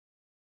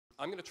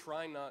I'm going to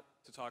try not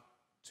to talk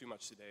too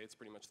much today. It's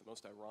pretty much the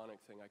most ironic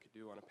thing I could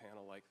do on a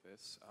panel like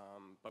this.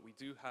 But we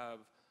do have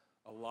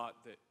a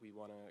lot that we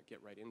want to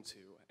get right into,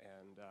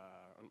 and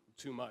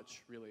too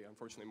much, really,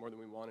 unfortunately, more than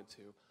we wanted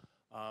to.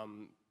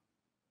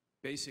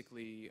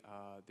 Basically,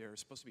 there are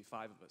supposed to be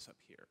 5 of us up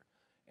here,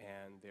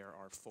 and there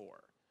are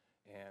 4.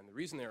 And the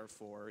reason there are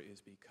 4 is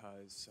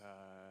because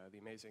the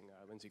amazing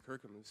Lindsay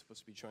Kirkham, who's supposed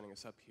to be joining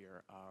us up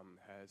here,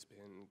 has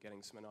been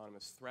getting some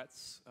anonymous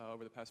threats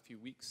over the past few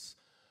weeks,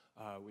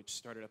 which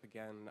started up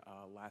again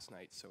last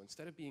night. So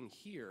instead of being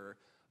here,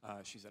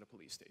 she's at a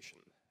police station.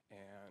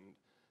 And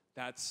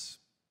that's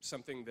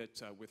something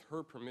that, with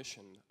her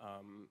permission,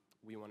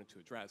 we wanted to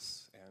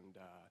address. And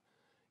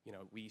you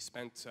know, we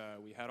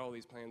had all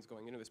these plans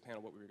going into this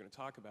panel, what we were going to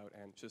talk about,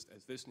 and just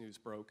as this news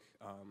broke,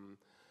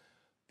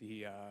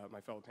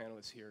 my fellow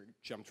panelists here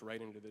jumped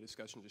right into the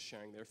discussion, just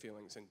sharing their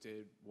feelings, and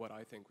did what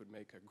I think would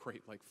make a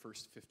great, like,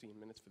 first 15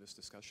 minutes for this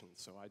discussion.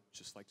 So I'd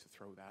just like to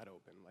throw that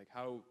open. Like,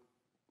 how,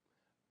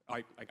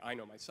 I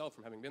know myself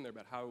from having been there,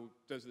 but how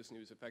does this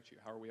news affect you?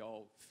 How are we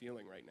all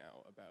feeling right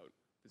now about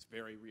this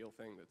very real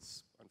thing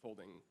that's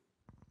unfolding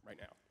right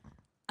now?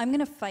 I'm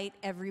gonna fight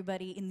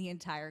everybody in the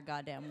entire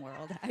goddamn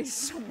world. I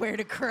swear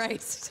to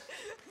Christ.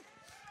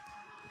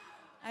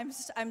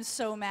 I'm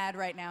so mad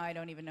right now, I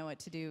don't even know what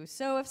to do.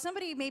 So if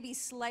somebody maybe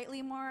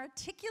slightly more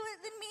articulate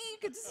than me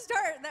could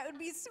start, that would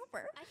be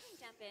super. I can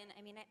jump in.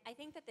 I mean, I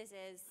think that this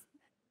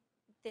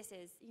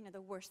is, you know, the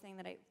worst thing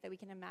that we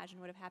can imagine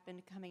would have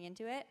happened coming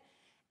into it.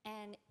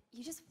 And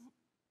you just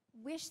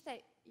wish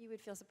that you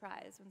would feel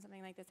surprised when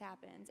something like this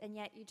happens. And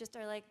yet you just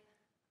are like,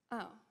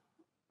 oh,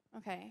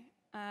 okay.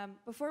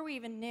 Before we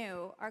even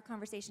knew, our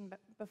conversation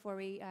before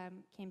we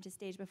came to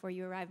stage, before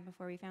you arrived and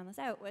before we found this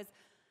out, was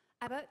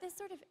about this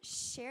sort of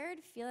shared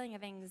feeling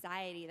of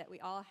anxiety that we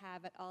all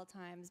have at all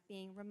times,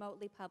 being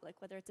remotely public,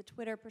 whether it's a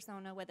Twitter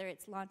persona, whether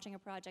it's launching a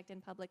project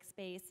in public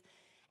space.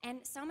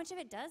 And so much of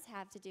it does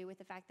have to do with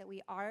the fact that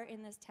we are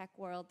in this tech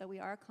world, that we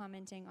are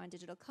commenting on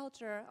digital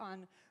culture,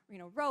 on, you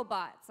know,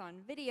 robots, on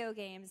video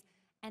games,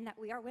 and that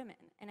we are women.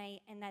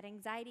 And that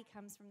anxiety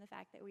comes from the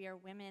fact that we are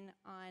women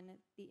on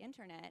the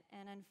internet.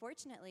 And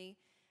unfortunately,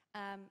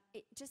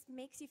 it just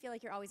makes you feel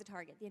like you're always a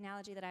target. The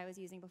analogy that I was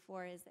using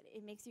before is that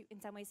it makes you, in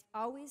some ways,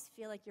 always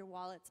feel like your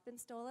wallet's been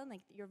stolen,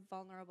 like you're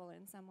vulnerable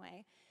in some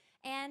way.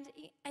 And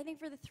I think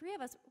for the 3 of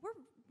us, we're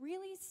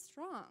really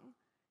strong.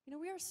 You know,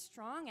 we are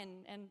strong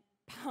and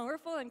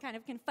powerful and kind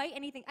of can fight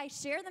anything. I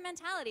share the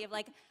mentality of,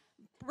 like,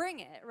 bring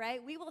it,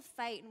 right? We will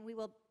fight and we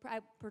will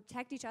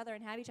protect each other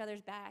and have each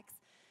other's backs.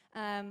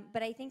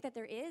 But I think that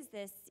there is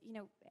this, you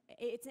know,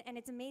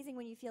 it's amazing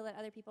when you feel that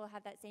other people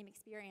have that same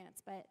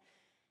experience, but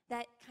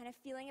that kind of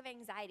feeling of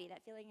anxiety,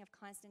 that feeling of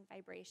constant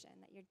vibration,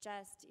 that you're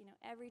just, you know,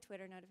 every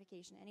Twitter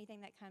notification,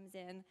 anything that comes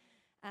in,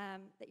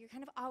 that you're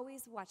kind of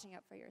always watching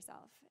out for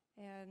yourself.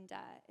 And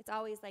it's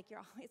always like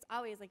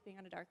being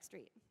on a dark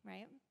street,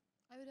 right?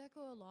 I would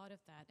echo a lot of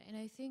that. And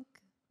I think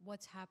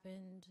what's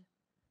happened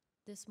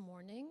this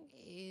morning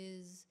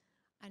is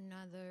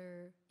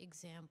another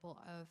example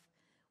of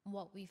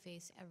what we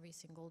face every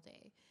single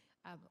day.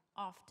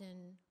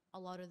 Often, a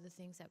lot of the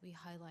things that we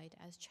highlight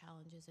as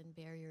challenges and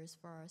barriers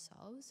for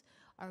ourselves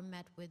are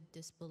met with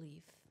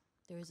disbelief.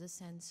 There's a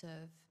sense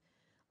of,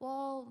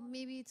 well,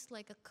 maybe it's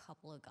like a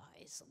couple of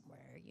guys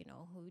somewhere, you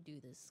know, who do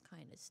this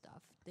kind of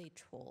stuff. They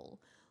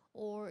troll,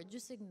 or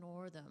just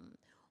ignore them.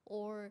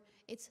 Or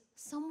it's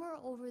somewhere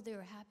over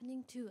there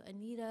happening to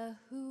Anita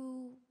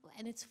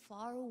and it's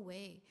far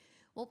away.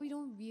 What we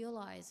don't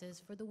realize is,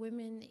 for the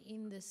women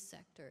in this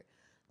sector,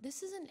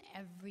 this is an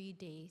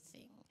everyday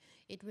thing.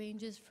 It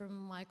ranges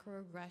from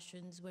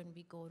microaggressions when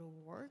we go to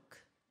work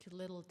to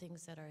little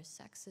things that are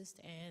sexist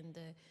and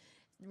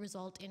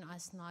result in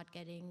us not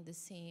getting the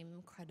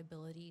same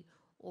credibility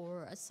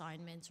or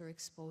assignments or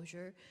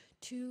exposure,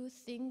 to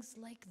things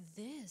like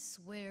this,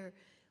 where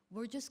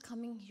we're just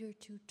coming here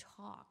to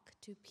talk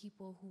to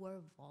people who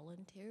are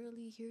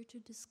voluntarily here to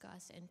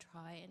discuss and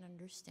try and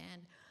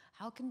understand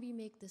how can we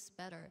make this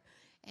better.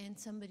 And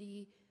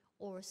somebody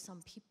or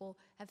some people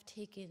have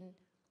taken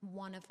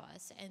one of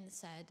us and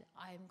said,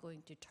 I'm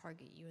going to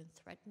target you and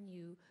threaten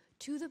you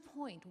to the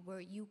point where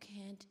you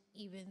can't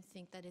even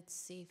think that it's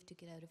safe to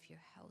get out of your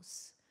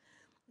house.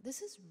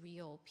 This is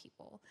real,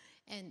 people.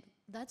 And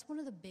that's one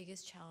of the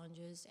biggest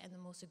challenges and the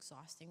most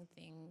exhausting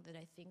thing that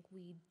I think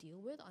we deal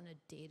with on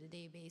a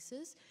day-to-day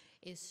basis,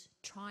 is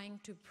trying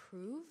to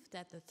prove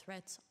that the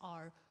threats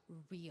are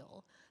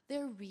real.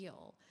 They're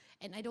real.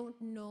 And I don't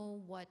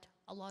know what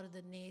a lot of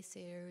the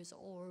naysayers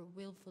or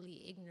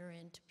willfully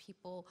ignorant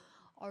people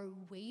are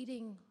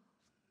waiting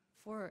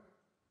for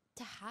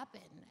to happen,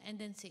 and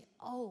then say,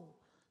 oh,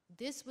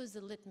 this was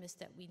the litmus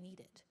that we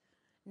needed.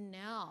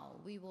 Now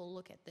we will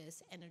look at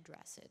this and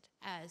address it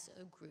as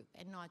a group,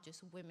 and not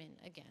just women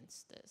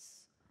against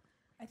this.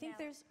 I think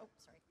there's, oh,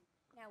 sorry.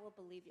 Now we'll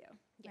believe you,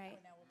 Yeah, right?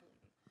 now we'll believe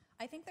you.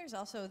 I think there's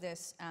also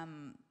this,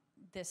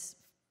 this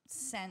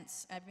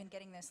sense, I've been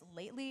getting this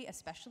lately,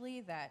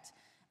 especially, that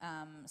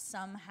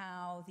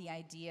somehow the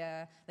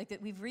idea, like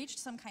that we've reached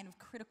some kind of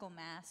critical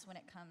mass when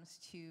it comes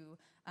to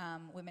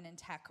women in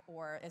tech,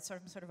 or it's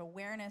sort of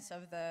awareness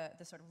of the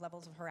sort of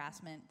levels of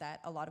harassment that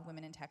a lot of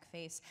women in tech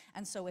face,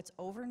 and so it's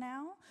over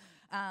now.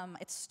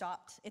 It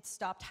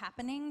stopped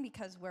happening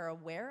because we're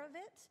aware of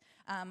it.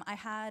 I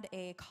had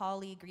a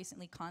colleague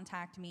recently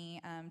contact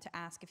me to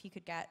ask if he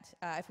could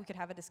if we could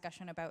have a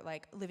discussion about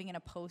like living in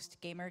a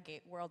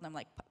post-Gamergate world, and I'm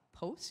like,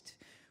 post?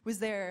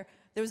 There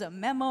was a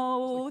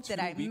memo like that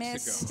I 2 weeks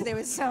missed.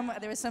 ago.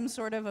 There was some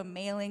sort of a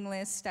mailing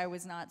list I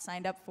was not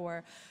signed up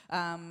for.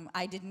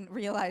 I didn't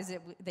realize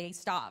they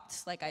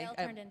stopped. Like They all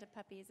turned into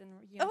puppies and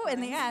unicorns. Oh, in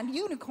the end,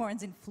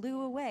 unicorns, and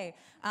flew away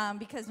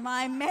because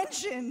my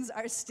mentions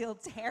are still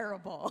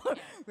terrible,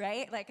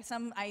 right? Like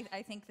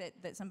I think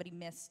that somebody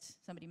missed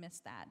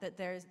that.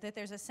 That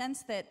there's a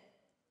sense that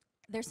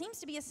there seems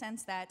to be a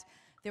sense that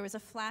there was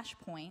a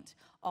flashpoint,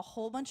 a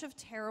whole bunch of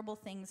terrible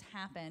things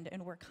happened,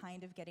 and we're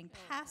kind of getting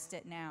past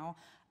it now,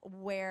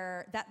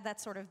 where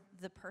that's sort of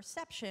the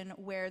perception,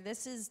 where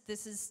this is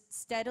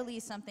steadily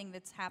something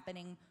that's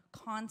happening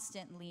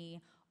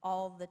constantly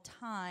all the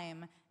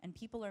time, and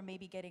people are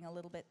maybe getting a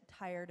little bit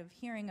tired of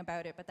hearing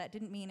about it, but that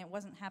didn't mean it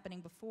wasn't happening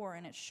before,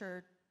 and it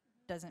sure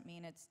doesn't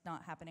mean it's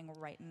not happening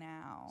right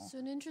now. So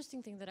an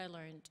interesting thing that I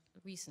learned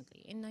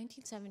recently, in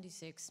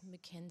 1976,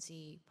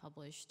 McKinsey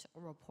published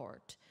a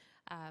report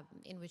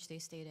in which they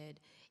stated,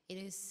 it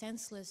is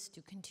senseless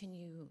to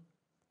continue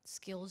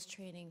skills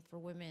training for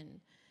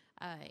women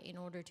in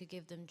order to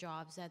give them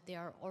jobs that they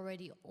are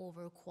already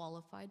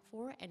overqualified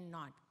for and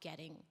not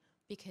getting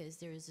because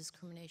there is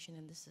discrimination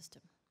in the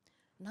system.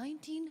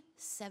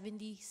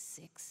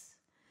 1976.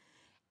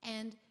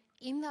 And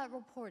in that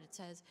report, it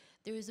says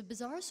there is a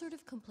bizarre sort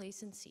of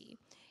complacency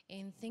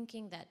in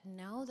thinking that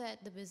now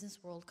that the business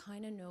world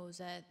kind of knows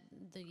that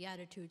the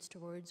attitudes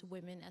towards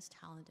women as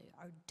talented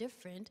are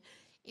different,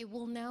 it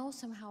will now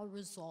somehow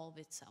resolve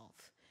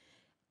itself.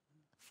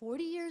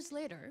 40 years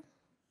later,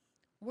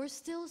 we're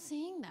still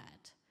seeing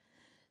that.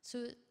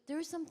 So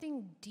there's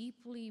something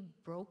deeply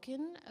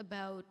broken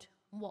about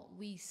what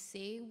we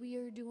say we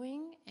are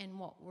doing and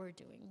what we're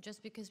doing.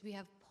 Just because we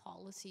have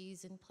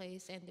policies in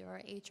place and there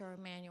are HR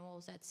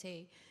manuals that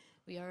say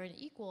we are an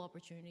equal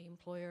opportunity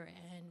employer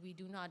and we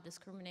do not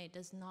discriminate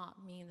does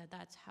not mean that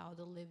that's how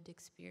the lived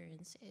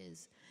experience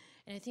is.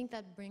 And I think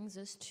that brings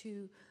us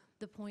to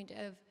the point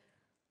of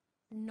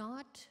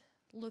not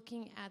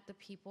looking at the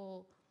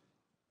people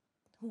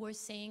who are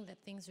saying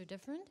that things are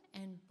different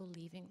and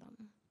believing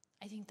them.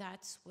 I think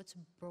that's what's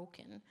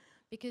broken,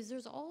 because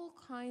there's all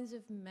kinds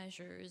of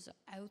measures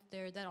out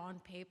there that on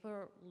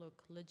paper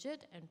look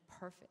legit and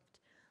perfect,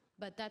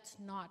 but that's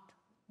not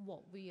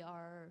what we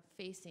are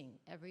facing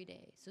every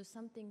day. So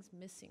something's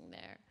missing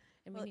there,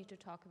 and we need to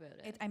talk about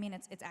it. I mean,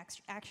 it's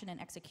action and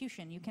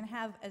execution. You can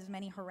have as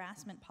many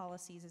harassment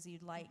policies as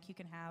you'd like. You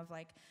can have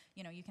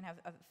you can have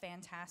a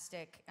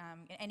fantastic,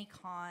 any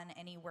con,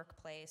 any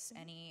workplace,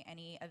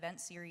 any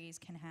event series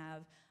can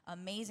have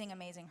amazing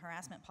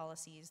harassment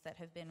policies that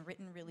have been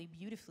written really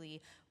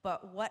beautifully.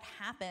 But what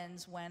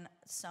happens when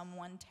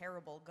someone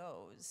terrible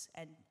goes,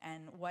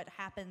 and what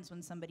happens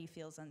when somebody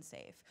feels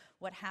unsafe?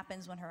 What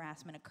happens when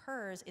harassment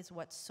occurs is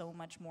what's so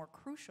much more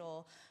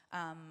crucial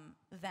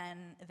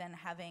than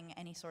having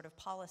any sort of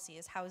policy,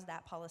 is how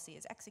that policy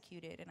is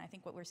executed. And I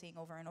think what we're seeing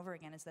over and over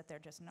again is that they're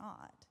just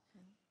not.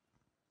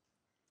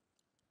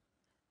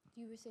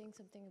 You were saying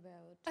something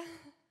about...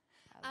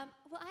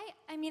 Well,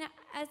 I mean,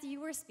 as you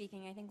were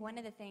speaking, I think one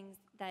of the things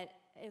that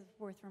is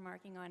worth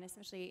remarking on,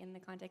 especially in the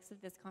context of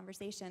this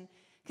conversation,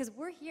 because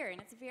we're here and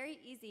it's very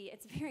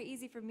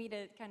easy for me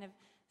to kind of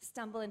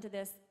stumble into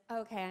this,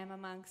 okay, I'm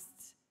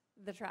amongst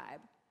the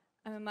tribe.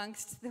 I'm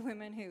amongst the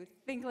women who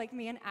think like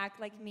me and act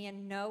like me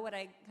and know what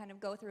I kind of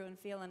go through and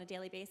feel on a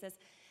daily basis.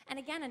 And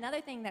again, another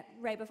thing that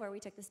right before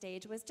we took the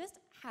stage was just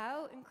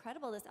how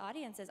incredible this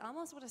audience is,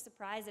 almost what a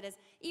surprise it is.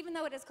 Even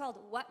though it is called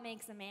What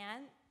Makes a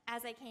Man,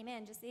 as I came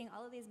in, just seeing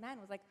all of these men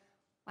was like,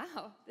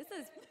 wow, this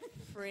is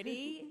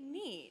pretty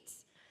neat.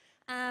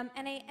 And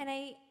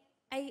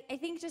I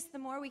think just the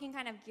more we can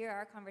kind of gear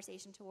our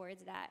conversation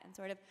towards that and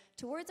sort of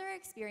towards our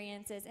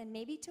experiences and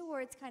maybe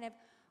towards kind of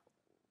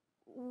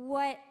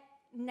what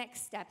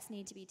next steps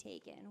need to be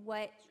taken,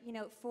 what,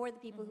 for the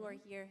people who are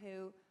here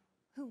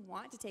who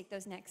want to take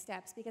those next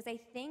steps, because I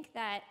think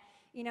that,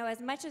 as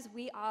much as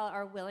we all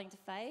are willing to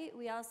fight,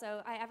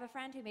 I have a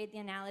friend who made the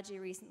analogy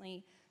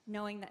recently,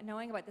 knowing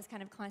about this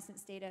kind of constant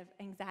state of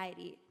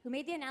anxiety, who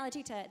made the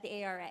analogy to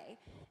the ARA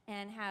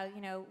and how,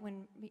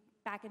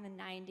 back in the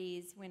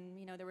 90s when,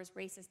 there was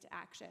racist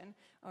action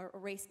or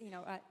race,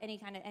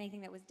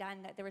 anything that was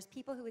done, that there was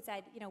people who had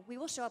said, we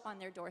will show up on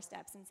their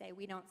doorsteps and say,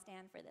 we don't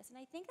stand for this. And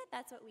I think that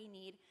that's what we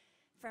need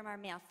from our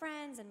male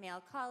friends and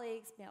male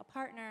colleagues, male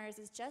partners,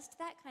 is just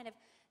that kind of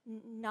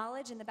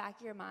knowledge in the back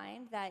of your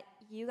mind that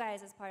you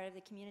guys as part of the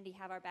community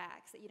have our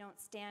backs, that you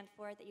don't stand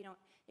for it, that you don't,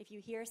 if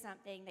you hear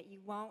something, that you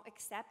won't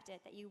accept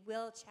it, that you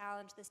will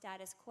challenge the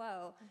status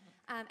quo.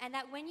 And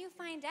that when you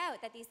find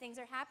out that these things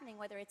are happening,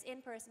 whether it's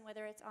in person,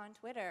 whether it's on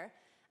Twitter,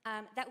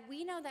 that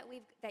we know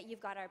that you've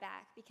got our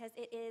back, because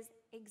it is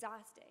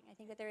exhausting. I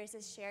think that there is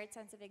this shared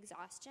sense of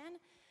exhaustion,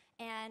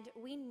 and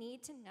we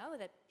need to know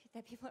that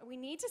we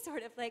need to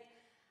sort of like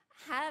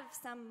have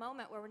some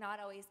moment where we're not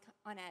always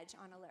on edge,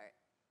 on alert.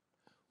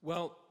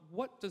 Well,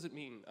 what does it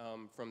mean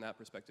from that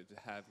perspective to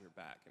have your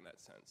back in that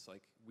sense?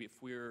 Like, if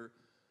we're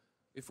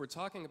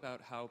talking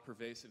about how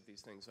pervasive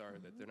these things are,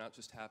 that they're not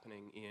just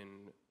happening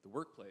in the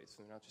workplace,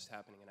 they're not just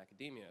happening in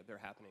academia, they're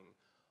happening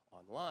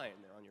online,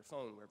 they're on your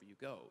phone, wherever you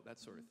go, that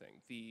sort of thing.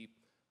 The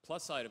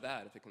plus side of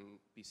that, if it can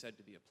be said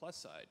to be a plus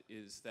side,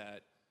 is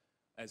that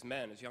as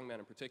men, as young men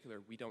in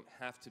particular, we don't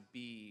have to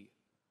be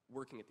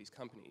working at these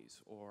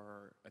companies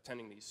or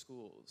attending these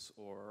schools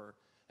or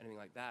anything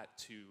like that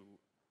to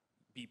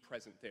be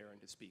present there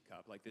and to speak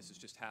up. Like, this is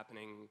just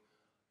happening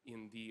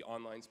in the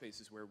online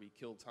spaces where we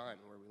kill time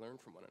and where we learn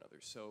from one another.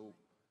 So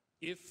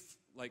if,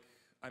 like,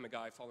 I'm a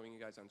guy following you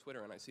guys on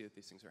Twitter and I see that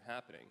these things are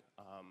happening,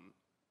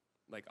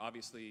 like,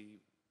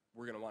 obviously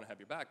we're going to want to have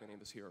your back. Many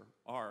of us here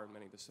are, and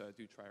many of us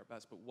do try our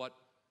best, but what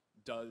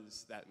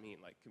does that mean?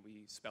 Like, can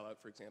we spell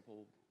out, for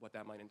example, what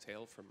that might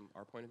entail from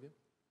our point of view?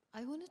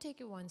 I want to take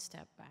it one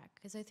step back,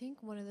 because I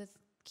think one of the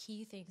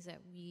key things that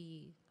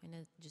we kind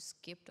of just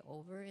skipped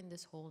over in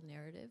this whole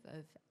narrative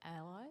of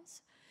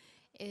allies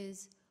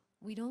is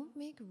we don't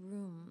make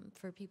room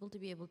for people to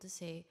be able to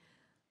say,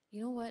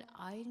 you know what,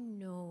 I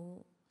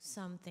know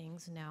some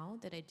things now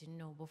that I didn't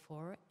know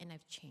before, and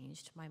I've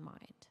changed my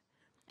mind.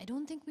 I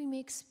don't think we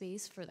make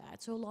space for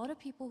that. So a lot of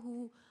people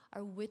who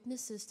are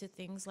witnesses to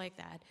things like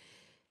that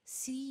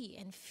see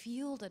and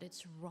feel that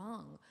it's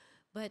wrong,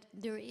 but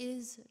there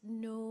is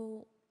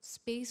no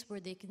space where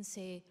they can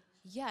say,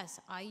 yes,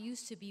 I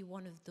used to be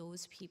one of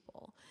those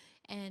people,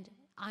 and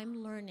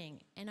I'm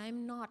learning, and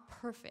I'm not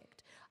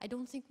perfect. I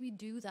don't think we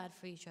do that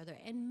for each other,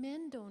 and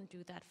men don't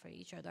do that for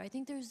each other. I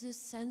think there's this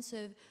sense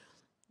of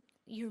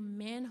your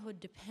manhood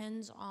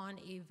depends on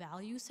a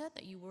value set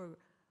that you were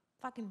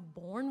fucking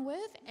born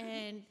with,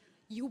 and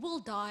you will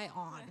die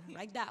on.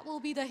 Like, that will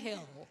be the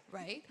hill,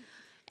 right?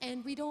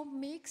 And we don't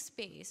make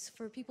space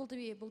for people to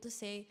be able to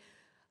say,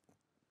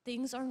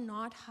 things are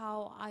not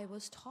how I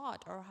was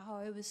taught or how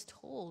I was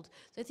told.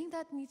 So I think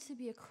that needs to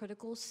be a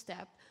critical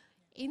step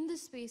in the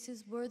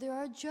spaces where there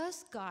are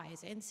just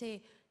guys, and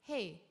say,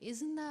 hey,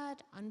 isn't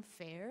that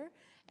unfair?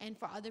 And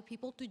for other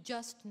people to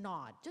just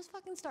nod. Just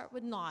fucking start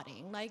with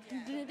nodding. Like,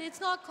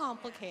 it's not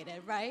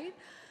complicated, right?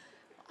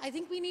 I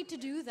think we need to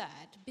do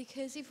that,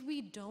 because if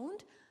we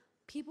don't,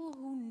 people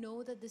who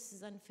know that this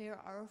is unfair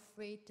are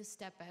afraid to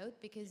step out,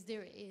 because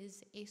there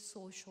is a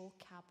social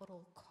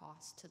capital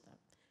cost to them.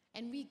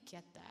 And we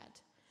get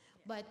that.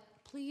 But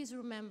please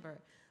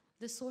remember,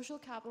 the social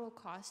capital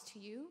cost to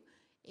you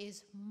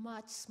is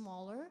much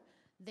smaller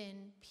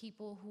than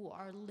people who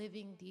are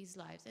living these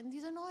lives. And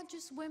these are not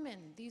just women.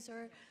 These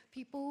are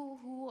people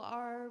who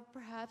are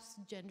perhaps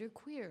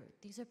genderqueer.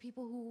 These are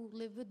people who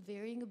live with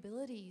varying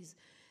abilities.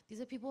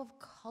 These are people of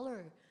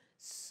color.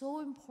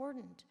 So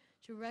important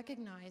to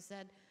recognize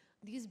that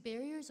these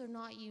barriers are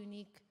not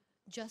unique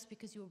just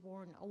because you were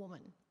born a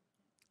woman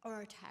or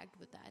are tagged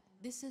with that.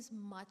 This is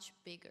much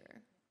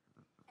bigger.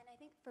 And I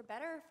think for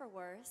better or for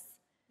worse,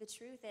 the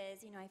truth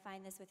is, I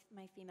find this with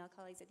my female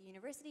colleagues at the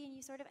university, and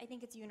I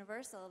think it's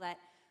universal that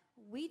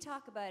we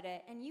talk about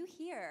it and you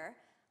hear,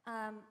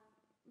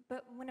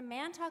 but when a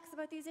man talks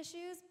about these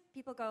issues,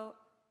 people go,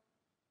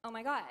 oh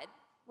my God,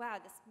 wow,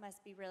 this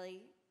must be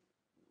really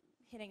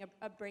hitting a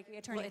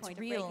turning point. It's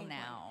real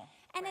now.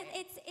 And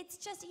right. It's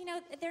just,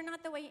 they're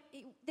not the way,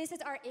 this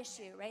is our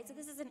issue, right? So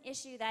this is an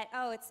issue that,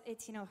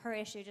 it's her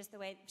issue just the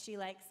way she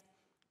likes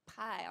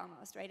pie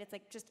almost, right? It's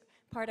like just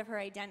part of her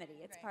identity.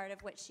 It's part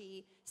of what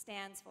she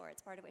stands for.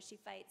 It's part of what she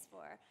fights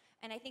for.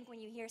 And I think when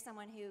you hear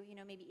someone who,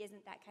 maybe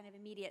isn't that kind of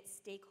immediate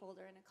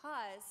stakeholder in a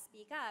cause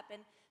speak up,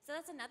 and so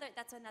that's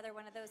another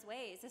one of those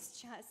ways.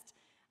 It's just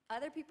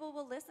other people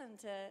will listen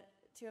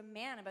to a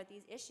man about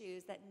these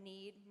issues that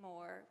need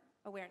more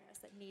awareness,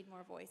 that need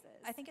more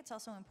voices. I think it's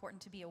also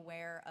important to be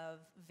aware of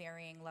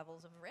varying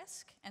levels of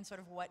risk and sort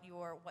of what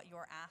you're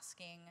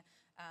asking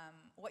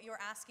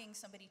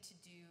somebody to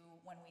do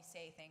when we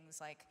say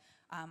things like,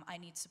 I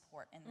need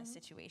support in this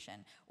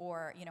situation,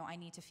 or I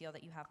need to feel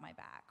that you have my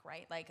back,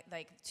 right? Like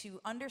to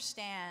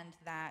understand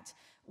that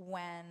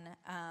when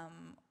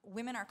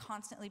women are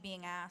constantly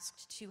being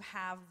asked to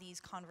have these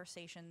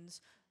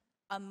conversations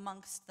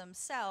amongst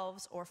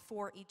themselves or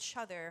for each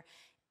other,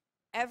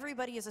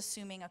 everybody is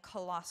assuming a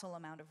colossal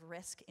amount of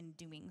risk in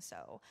doing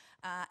so.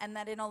 And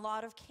that in a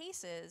lot of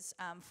cases,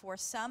 for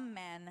some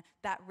men,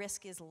 that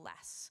risk is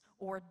less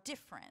or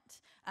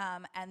different.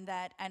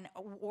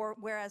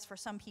 Whereas for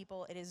some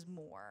people it is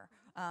more.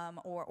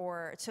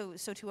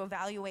 So to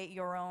evaluate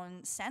your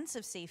own sense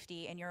of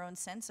safety and your own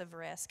sense of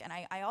risk. And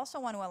I also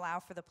want to allow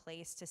for the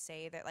place to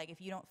say that, like, if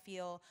you don't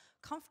feel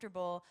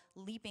comfortable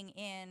leaping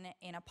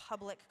in a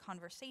public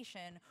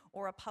conversation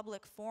or a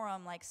public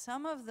forum, like,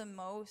 some of the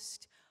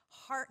most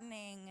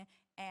heartening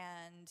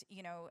and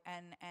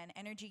and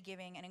energy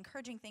giving and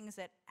encouraging things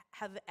that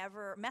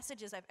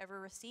messages I've ever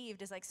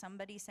received is like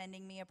somebody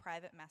sending me a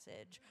private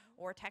message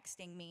or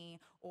texting me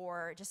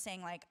or just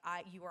saying like,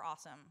 you were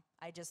awesome.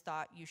 I just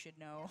thought you should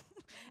know.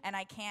 And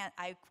I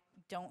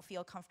don't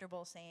feel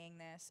comfortable saying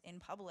this in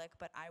public,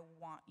 but I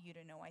want you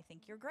to know I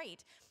think you're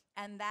great.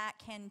 And that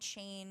can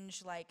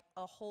change like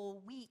a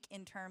whole week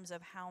in terms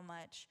of how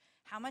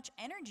much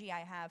energy I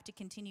have to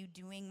continue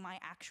doing my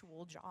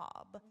actual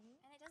job. And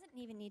it doesn't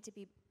even need to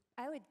be,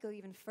 I would go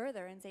even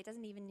further and say it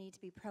doesn't even need to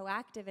be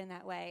proactive in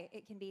that way.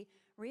 It can be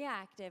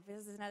reactive.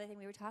 This is another thing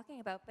we were talking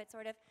about, but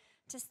sort of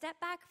to step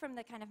back from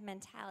the kind of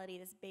mentality,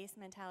 this base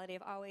mentality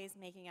of always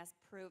making us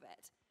prove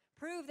it.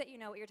 Prove that you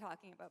know what you're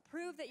talking about.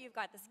 Prove that you've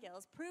got the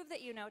skills. Prove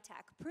that you know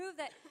tech. Prove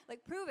that, like,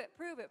 prove it,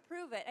 prove it,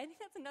 prove it. I think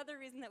that's another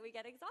reason that we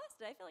get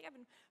exhausted. I feel like I've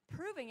been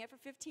proving it for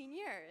 15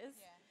 years.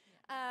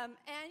 Yeah.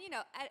 And, you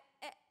know,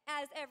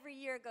 as every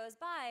year goes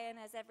by and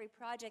as every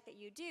project that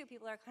you do,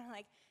 people are kind of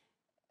like,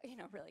 you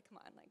know, really, come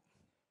on, like,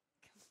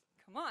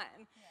 come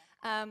on.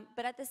 Yeah.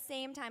 But at the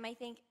same time, I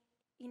think,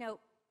 you know,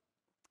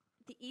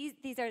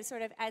 these are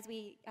sort of, as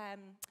we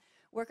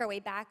work our way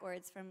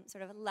backwards from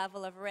sort of a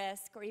level of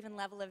risk or even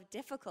level of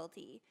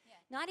difficulty,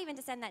 not even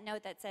to send that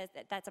note that says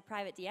that that's a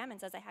private DM and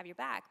says I have your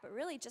back, but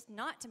really just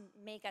not to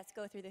make us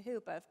go through the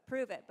hoop of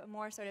prove it, but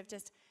more sort of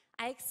just,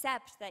 I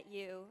accept that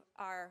you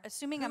are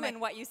proving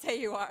what you say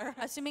you are.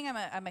 Assuming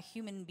I'm a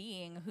human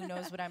being who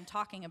knows what I'm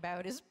talking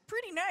about is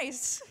pretty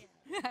nice,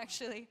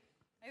 actually.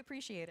 I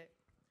appreciate it.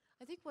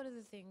 I think one of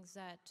the things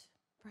that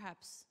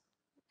perhaps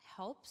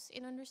helps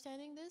in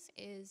understanding this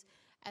is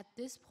at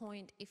this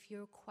point, if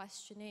you're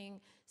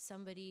questioning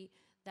somebody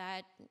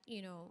that,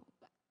 you know,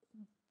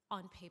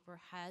 on paper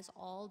has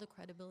all the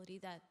credibility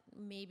that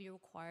may be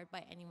required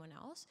by anyone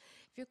else,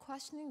 if you're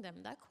questioning them,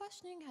 that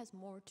questioning has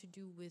more to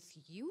do with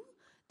you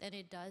than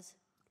it does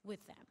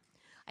with them.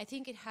 I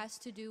think it has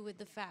to do with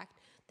the fact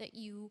that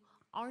you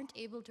aren't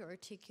able to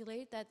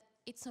articulate that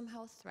it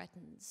somehow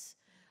threatens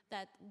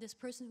that this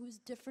person who's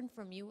different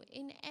from you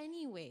in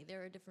any way,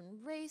 they're a different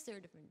race, they're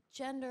a different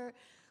gender,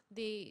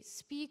 they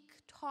speak,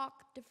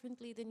 talk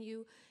differently than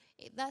you,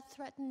 that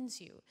threatens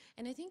you.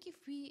 And I think if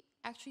we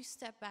actually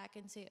step back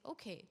and say,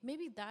 okay,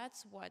 maybe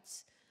that's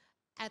what's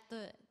at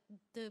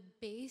the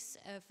base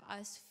of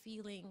us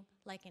feeling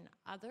like an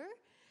other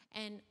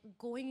and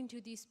going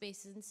into these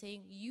spaces and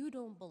saying, you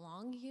don't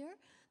belong here,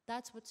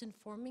 that's what's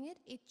informing it,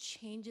 it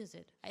changes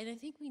it. And I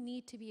think we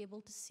need to be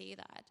able to say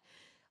that.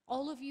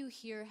 All of you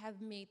here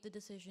have made the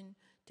decision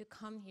to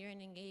come here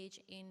and engage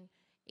in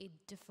a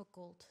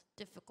difficult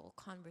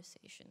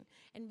conversation.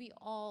 And we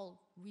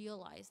all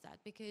realize that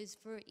because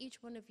for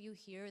each one of you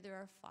here, there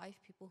are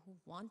 5 people who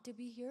want to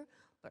be here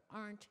but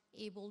aren't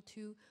able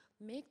to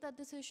make that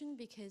decision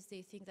because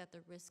they think that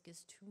the risk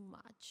is too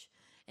much.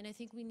 And I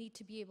think we need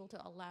to be able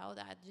to allow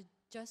that.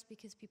 Just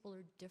because people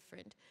are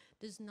different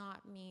does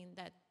not mean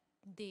that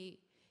they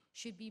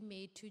should be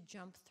made to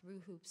jump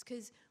through hoops.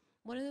 Because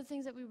one of the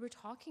things that we were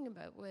talking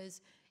about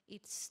was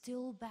it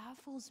still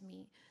baffles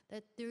me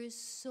that there is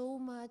so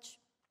much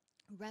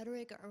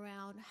rhetoric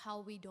around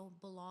how we don't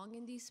belong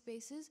in these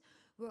spaces,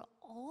 where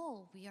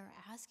all we are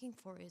asking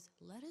for is,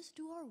 let us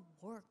do our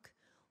work.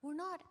 We're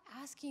not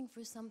asking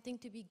for something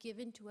to be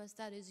given to us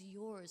that is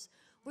yours.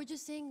 We're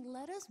just saying,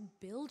 let us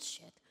build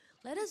shit.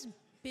 Let us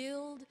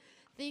build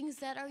things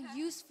that are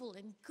useful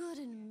and good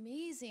and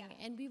amazing,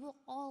 and we will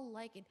all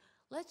like it.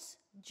 Let's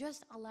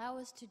just allow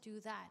us to do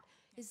that.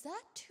 Is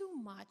that too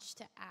much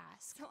to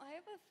ask? So I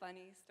have a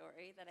funny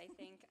story that I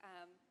think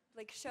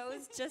like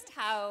shows just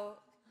how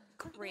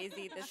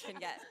crazy this can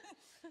get.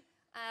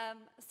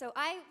 So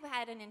I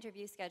had an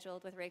interview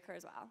scheduled with Ray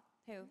Kurzweil,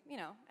 who, you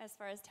know, as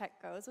far as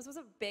tech goes, this was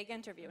a big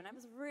interview, and I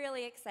was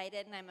really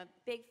excited, and I'm a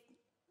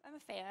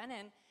fan,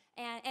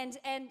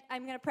 and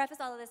I'm going to preface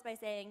all of this by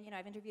saying, you know,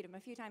 I've interviewed him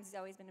a few times. He's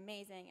always been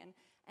amazing,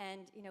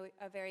 and you know,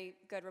 a very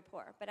good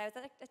rapport. But I was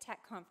at a tech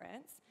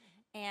conference,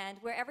 and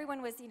where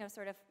everyone was, you know,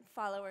 sort of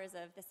followers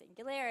of the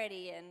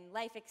singularity and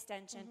life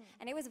extension,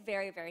 and it was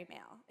very, very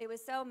male. It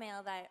was so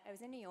male that I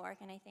was in New York,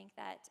 and I think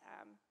that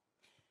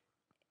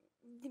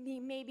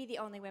maybe the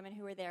only women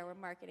who were there were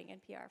marketing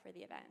and PR for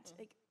the event,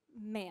 like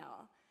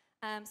male.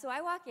 So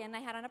I walk in, I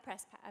had on a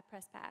press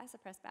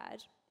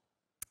badge,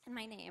 and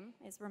my name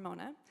is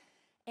Ramona,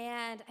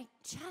 and I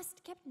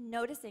just kept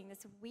noticing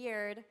this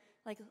weird,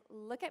 like,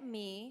 look at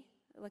me,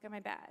 look at my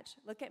badge,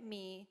 look at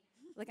me,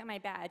 look at my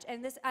badge.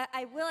 And this,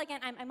 I will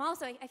again, I'm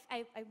also,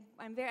 I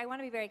want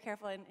to be very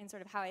careful in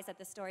sort of how I set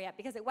this story up,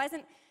 because it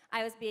wasn't,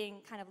 I was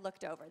being kind of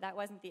looked over. That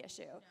wasn't the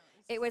issue. No,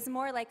 it was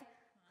more like,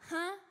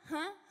 huh.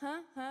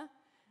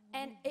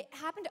 And it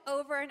happened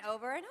over and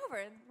over and over.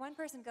 And one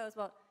person goes,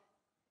 well,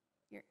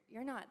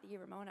 you're not the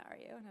Ramona, are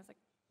you? And I was like,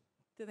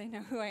 do they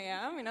know who I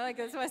am? You know, like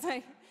this was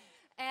like,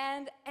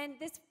 and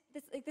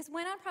this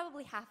went on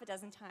probably half a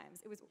dozen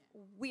times. It was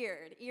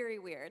weird, eerie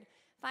weird.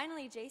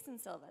 Finally, Jason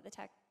Silva, the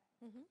tech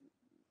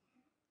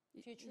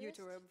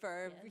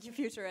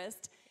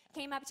futurist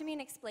came up to me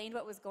and explained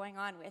what was going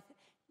on with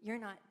you're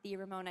not the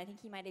Ramona. I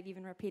think he might have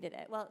even repeated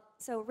it. Well,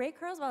 so Ray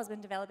Kurzweil has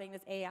been developing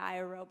this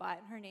AI robot,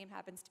 and her name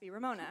happens to be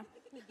Ramona.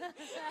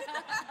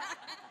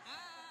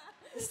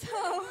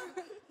 So,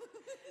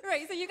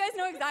 right, so you guys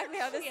know exactly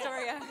how this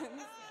story ends.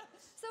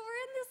 So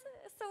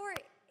we're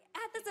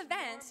at this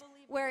event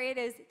where it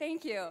is,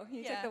 thank you,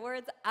 you took the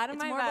words out of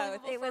my mouth.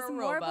 It was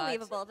more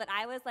believable that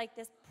I was like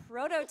this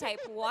prototype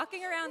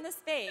walking around the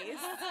space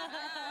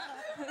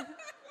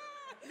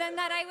than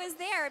that I was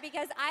there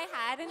because I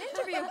had an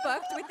interview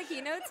booked with the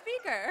keynote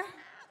speaker.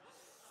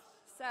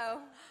 So,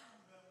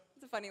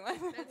 it's a funny one.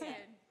 That's good.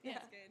 Yeah.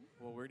 That's good.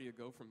 Well, where do you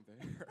go from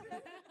there?